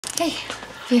Hey,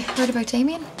 have you heard about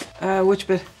Damien? Which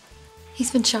bit?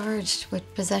 He's been charged with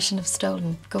possession of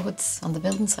stolen goods on the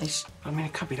building site. I mean,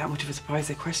 it can't be that much of a surprise.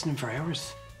 They questioned him for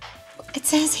hours. It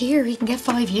says here he can get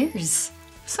 5 years.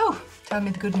 So, tell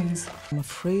me the good news. I'm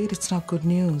afraid it's not good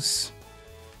news.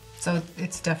 So,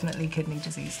 it's definitely kidney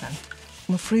disease then?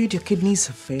 I'm afraid your kidneys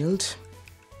have failed.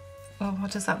 Well, what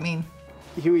does that mean?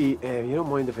 Huey, you don't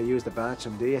mind if I use the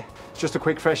bathroom, do you? Just a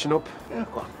quick freshen up. Yeah,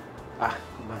 go on. Ah,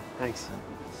 come on, thanks.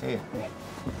 See you.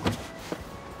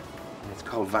 It's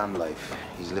called van life.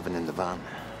 He's living in the van.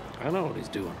 I know what he's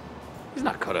doing. He's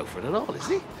not cut out for it at all, is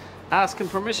he? Asking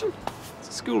permission? It's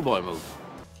a schoolboy move.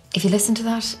 If you listen to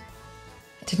that,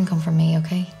 it didn't come from me,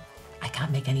 okay? I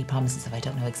can't make any promises if I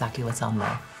don't know exactly what's on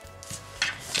there.